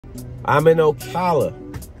I'm in Ocala,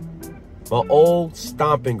 my old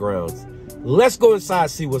stomping grounds. Let's go inside,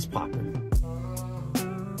 see what's popping.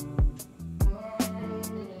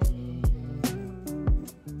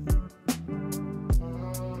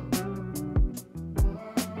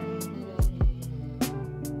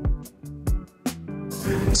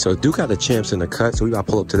 So Duke got the champs in the cut, so we gotta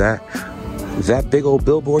pull up to that. That big old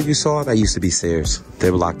billboard you saw, that used to be Sears. They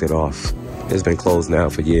blocked it off. It's been closed now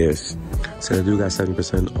for years. So the Duke got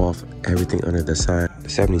 70% off everything under the sign.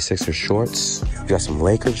 76er shorts. You got some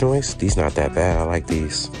Laker joints. These not that bad. I like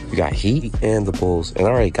these. You got Heat and the Bulls. And I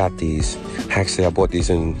already got these. Actually, I bought these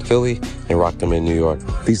in Philly and rocked them in New York.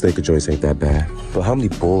 These Laker joints ain't that bad. But how many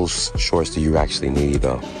Bulls shorts do you actually need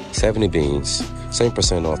though? 70 beans. Same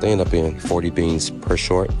percent off. They end up being 40 beans per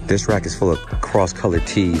short. This rack is full of cross-colored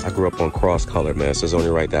tees. I grew up on cross-color, man, so it's only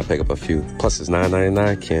right that I pick up a few. Plus it's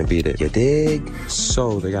 $9.99, can't beat it. You dig?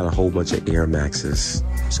 So they got a whole bunch of Air Maxes.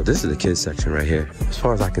 So this is the kids section right here. As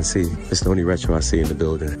far as I can see, it's the only retro I see in the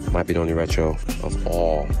building. Might be the only retro of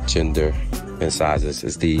all gender and sizes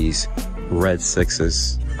is these red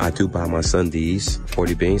 6s. I do buy my son these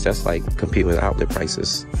 40 beans. That's like competing with outlet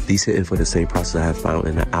prices. These hitting for the same prices I have found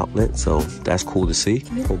in the outlet, so that's cool to see.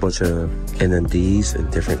 A whole bunch of NMDs in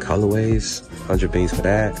different colorways. 100 beans for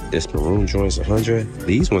that. This maroon joint's 100.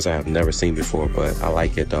 These ones I have never seen before, but I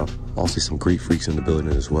like it though. Also some Greek freaks in the building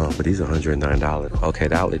as well, but these are $109. Okay,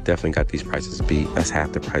 the outlet definitely got these prices beat. That's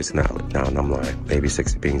half the price in the outlet. Nah, I'm lying. Maybe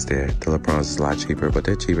 60 beans there. The LeBrons is a lot cheaper, but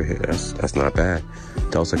they're cheaper here. That's not bad.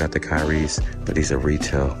 They also got the Kyries, but these are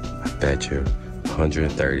retail. I bet you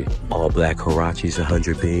 130. All black Hirachis,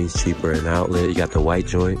 100 beans, cheaper in outlet. You got the white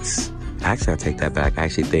joints. Actually, I take that back. I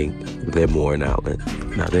actually think they're more in outlet.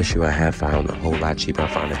 Now, this shoe I have found a whole lot cheaper. I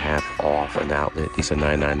found it half off in outlet. These are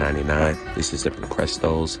 $99.99. This is the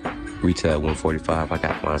Crestos. Retail $145. I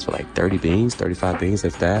got mine for like 30 beans, 35 beans,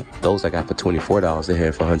 if that. Those I got for $24. They're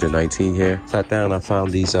here for $119 here. Sat down, I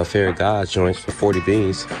found these Fear of God joints for 40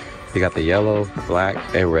 beans. You got the yellow, black,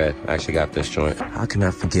 and red. I actually got this joint. How can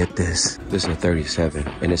I forget this? This is a 37,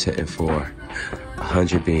 and it's hitting for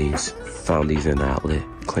 100 beans. Found these in the outlet,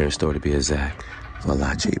 clearance store to be exact, for a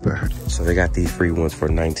lot cheaper. So they got these free ones for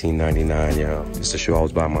 $19.99, yo. It's the shoe I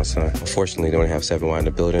was buying my son. Unfortunately, they only have 7 wide in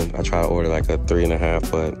the building. I tried to order like a 3.5,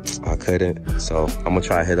 but I couldn't. So I'm gonna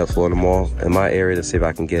try to hit up Florida Mall in my area to see if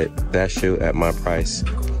I can get that shoe at my price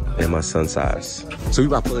and my son's size. So we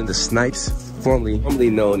about to pull into Snipes,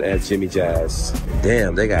 formerly known as Jimmy Jazz.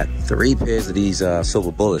 Damn, they got 3 pairs of these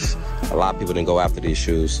Silver Bullets. A lot of people didn't go after these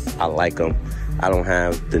shoes. I like them. I don't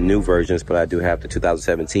have the new versions, but I do have the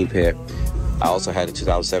 2017 pair. I also had the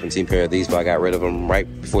 2017 pair of these, but I got rid of them right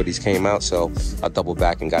before these came out, so I doubled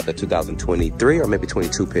back and got the 2023 or maybe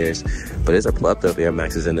 22 pairs. But there's a plethora of Air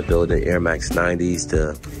Maxes in the building. Air Max 90s,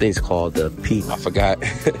 the thing's called the P. I forgot.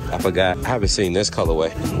 I haven't seen this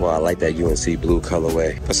colorway. Well, I like that UNC blue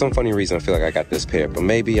colorway. For some funny reason, I feel like I got this pair, but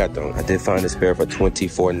maybe I don't. I did find this pair for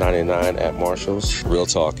 $24.99 at Marshall's. Real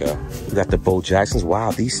talk, yo. We got the Bo Jacksons.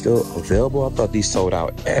 Wow, these still available? I thought these sold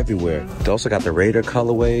out everywhere. They also got the Raider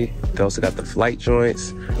colorway. They also got the Flight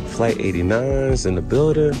joints, Flight 89s in the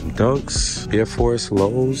building, Dunks, Air Force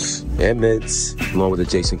lows, and mids, along with the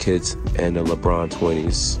Jason Kidds and the LeBron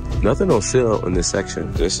 20s. Nothing on sale in this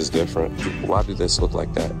section. This is different. Why do this look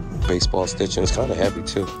like that? Baseball stitching. It's kind of heavy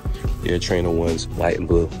too. Air Trainer ones, white and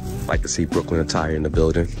blue. Like to see Brooklyn attire in the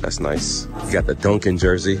building. That's nice. You got the Duncan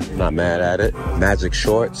jersey. Not mad at it. Magic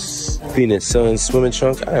shorts. Phoenix Suns swimming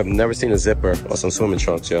trunks. I have never seen a zipper or some swimming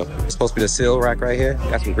trunks, yo. It's supposed to be the seal rack right here.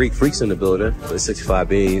 Got some Greek freaks in the building. With 65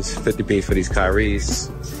 beans, 50 beans for these Kyries.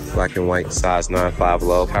 Black and white, size 9.5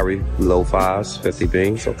 low. Kyrie low 5s, 50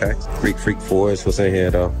 beans, okay. Greek freak 4s, what's in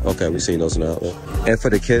here though? Okay, we've seen those in the outlet. And for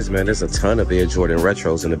the kids, man, there's a ton of Air Jordan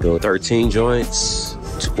retros in the building. 13 joints,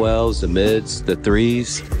 12s, the mids, the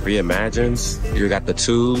 3s, Reimagines. You got the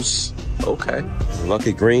 2s, okay.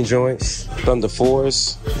 Lucky green joints, Thunder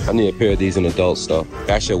 4s. I need a pair of these in adults though.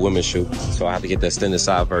 Actually a women's shoe, so I have to get the extended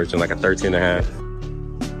side version, like a 13.5.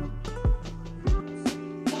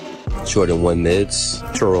 Jordan 1 mids,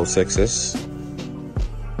 Turo 6s.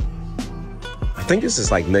 I think this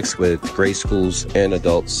is like mixed with grade schools and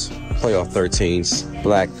adults. Playoff 13s,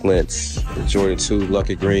 black Flints, Jordan 2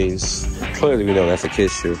 Lucky Greens. Clearly we know that's a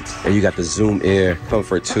kid's shoe. And you got the Zoom Air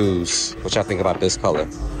Comfort 2s. What y'all think about this color?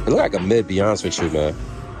 It look like a mid, be honest with you, man.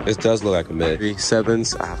 This does look like a mid.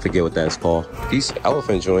 7s, I forget what that's called. These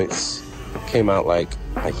elephant joints came out like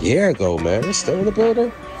a year ago, man. They're still in the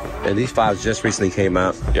building. And these 5s just recently came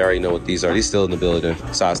out. You already know what these are. These still in the building.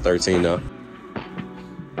 Size 13 though.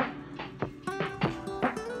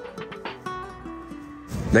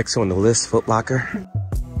 Next on the list, Foot Locker.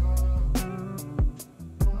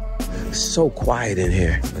 So quiet in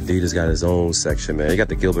here. Adidas got his own section, man. They got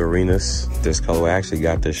the Gilbert Arenas. This colorway, I actually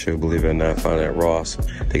got this shoe, believe it or not, found it at Ross.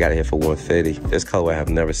 They got it here for $150. This colorway I have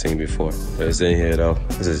never seen before. But it's in here though.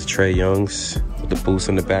 This is Trey Young's with the boost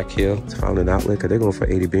on the back heel. It's found in Outlet, cause they're going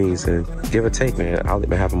for 80 beans. And give or take, man, Outlet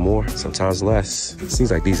may have them more, sometimes less. It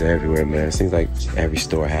seems like these are everywhere, man. It seems like every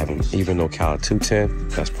store have them. Even though Cal 210,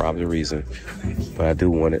 that's probably the reason. But I do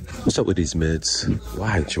want it. What's up with these mids?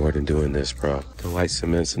 Why is Jordan doing this, bro? The white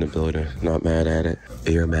cements in the building. Not mad at it.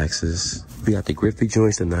 Air Maxes. We got the Griffey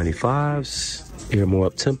joints, the 95s. Air more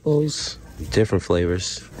up tempos. Different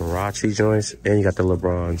flavors. Huarache joints. And you got the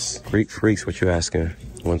LeBrons. Greek Freaks, what you asking?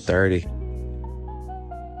 130.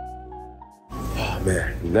 Oh,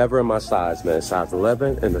 man. Never in my size, man. Size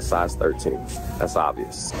 11 and the size 13. That's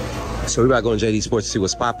obvious. So we about to go in JD Sports to see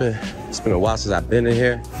what's popping. It's been a while since I've been in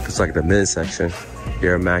here. It's like the men's section.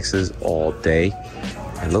 Air Maxes all day.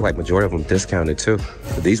 And look like majority of them discounted too.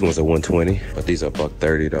 But these ones are 120, but these are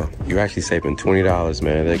 $130 though. You're actually saving $20,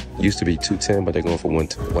 man. They used to be 210, but they're going for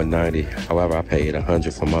 190. However, I paid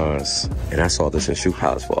 100 for mine. And I saw this in Shoe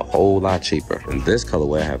Palace for a whole lot cheaper. And this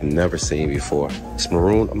colorway I have never seen before. It's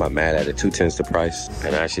maroon, I'm not mad at it. 210's the price.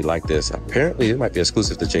 And I actually like this. Apparently it might be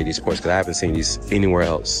exclusive to JD Sports because I haven't seen these anywhere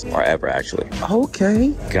else or ever actually. Okay,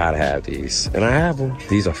 gotta have these. And I have them.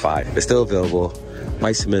 These are fire. They're still available.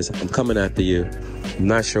 White Cements, I'm coming after you. I'm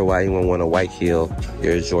not sure why anyone want a white heel.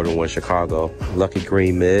 Here's Jordan 1 Chicago. Lucky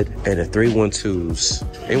green mid. And the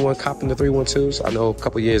 312s. Anyone copping the 312s? I know a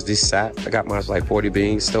couple years these sat. I got mine like 40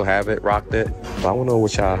 beans. Still have it. Rocked it. But I want to know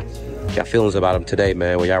what y'all feelings about them today,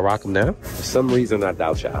 man. Will y'all rock them now? For some reason, I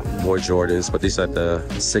doubt y'all. More Jordans. But these are the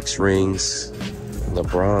 6 rings.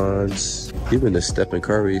 LeBrons. Even the Stephen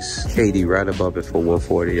Curry's. KD right above it for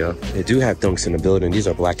 140, yo. They do have dunks in the building. These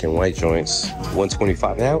are black and white joints.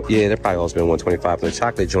 125 now? Yeah, they're probably always been 125. And the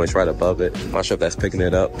chocolate joint's right above it. I'm not sure if that's picking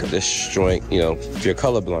it up. Cause this joint, you know, if you're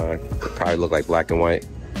colorblind, it probably look like black and white.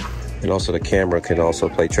 And also the camera can also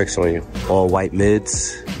play tricks on you. All white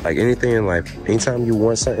mids. Like anything in life, anytime you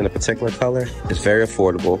want something in a particular color, it's very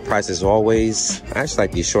affordable. Price is always, I actually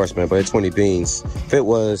like these shorts, man, but it's 20 beans. If it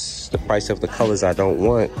was the price of the colors I don't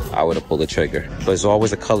want, I would have pulled the trigger. But it's always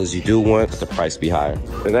the colors you do want, but the price be higher.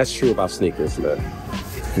 And that's true about sneakers, man.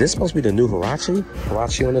 This is supposed to be the new Huarache.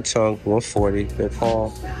 Huarache on the tongue, 140. They're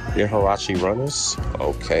called Huarache runners.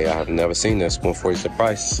 Okay, I have never seen this. 140 is the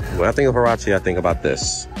price. When I think of Huarache, I think about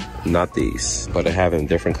this. Not these, but they have in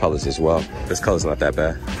different colors as well. This color's not that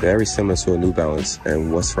bad. Very similar to a New Balance,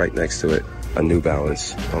 and what's right next to it? A New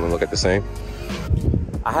Balance. I'm gonna look at the same.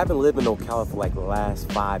 I haven't lived in Ocala for like the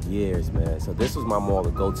last 5 years, man. So this was my mall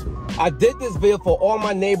to go to. I did this video for all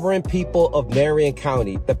my neighboring people of Marion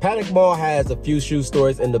County. The Paddock Mall has a few shoe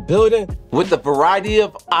stores in the building with a variety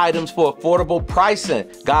of items for affordable pricing.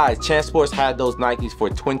 Guys, Champ Sports had those Nikes for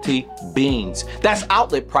 20 beans. That's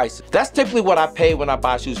outlet prices. That's typically what I pay when I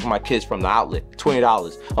buy shoes for my kids from the outlet,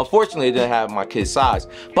 $20. Unfortunately, it didn't have my kid's size.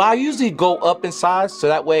 But I usually go up in size so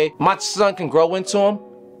that way my son can grow into them.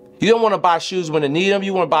 You don't want to buy shoes when they need them.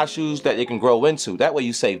 You want to buy shoes that they can grow into. That way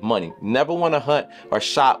you save money. You never want to hunt or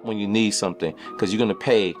shop when you need something because you're going to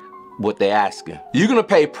pay what they're asking. You're going to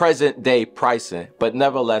pay present day pricing. But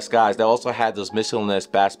nevertheless, guys, they also had those miscellaneous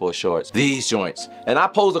basketball shorts. These joints. And I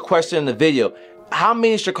posed a question in the video. How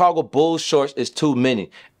many Chicago Bulls shorts is too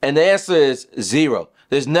many? And the answer is 0.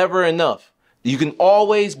 There's never enough. You can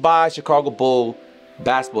always buy Chicago Bull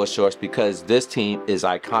basketball shorts because this team is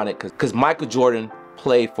iconic. Because Michael Jordan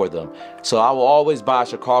played for them. So I will always buy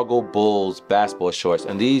Chicago Bulls basketball shorts.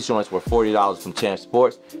 And these joints were $40 from Champ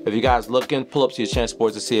Sports. If you guys looking, pull up to your Champ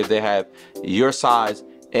Sports to see if they have your size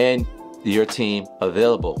and your team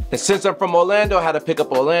available. And since I'm from Orlando, I had to pick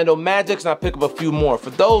up Orlando Magics and I pick up a few more. For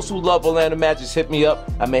those who love Orlando Magics, hit me up.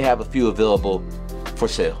 I may have a few available for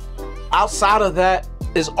sale. Outside of that,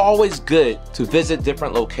 it's always good to visit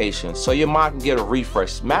different locations so your mind can get a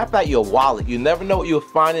refresh. Map out your wallet. You never know what you'll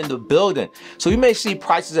find in the building. So you may see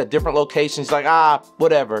prices at different locations like,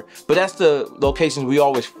 whatever. But that's the locations we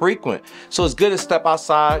always frequent. So it's good to step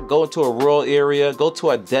outside, go into a rural area, go to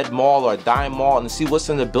a dead mall or a dying mall and see what's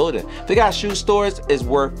in the building. If they got shoe stores, it's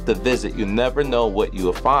worth the visit. You never know what you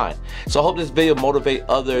will find. So I hope this video motivate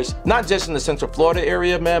others, not just in the Central Florida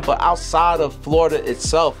area, man, but outside of Florida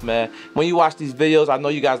itself, man. When you watch these videos, I know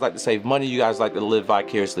you guys like to save money. You guys like to live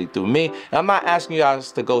vicariously through me. And I'm not asking you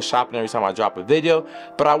guys to go shopping every time I drop a video,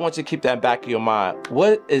 but I want you to keep that in the back of your mind.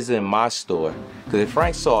 What is in my store? Because if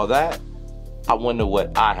Frank saw that, I wonder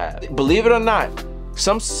what I have. Believe it or not,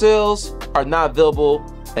 some sales are not available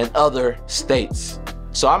in other states.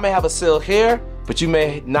 So I may have a sale here, but you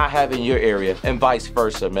may not have in your area and vice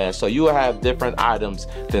versa, man. So you will have different items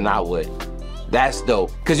than I would. That's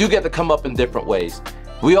dope. Because you get to come up in different ways.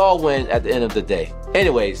 We all win at the end of the day.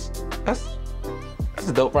 Anyways, that's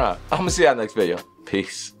a dope rhyme. I'm gonna see y'all next video.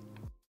 Peace.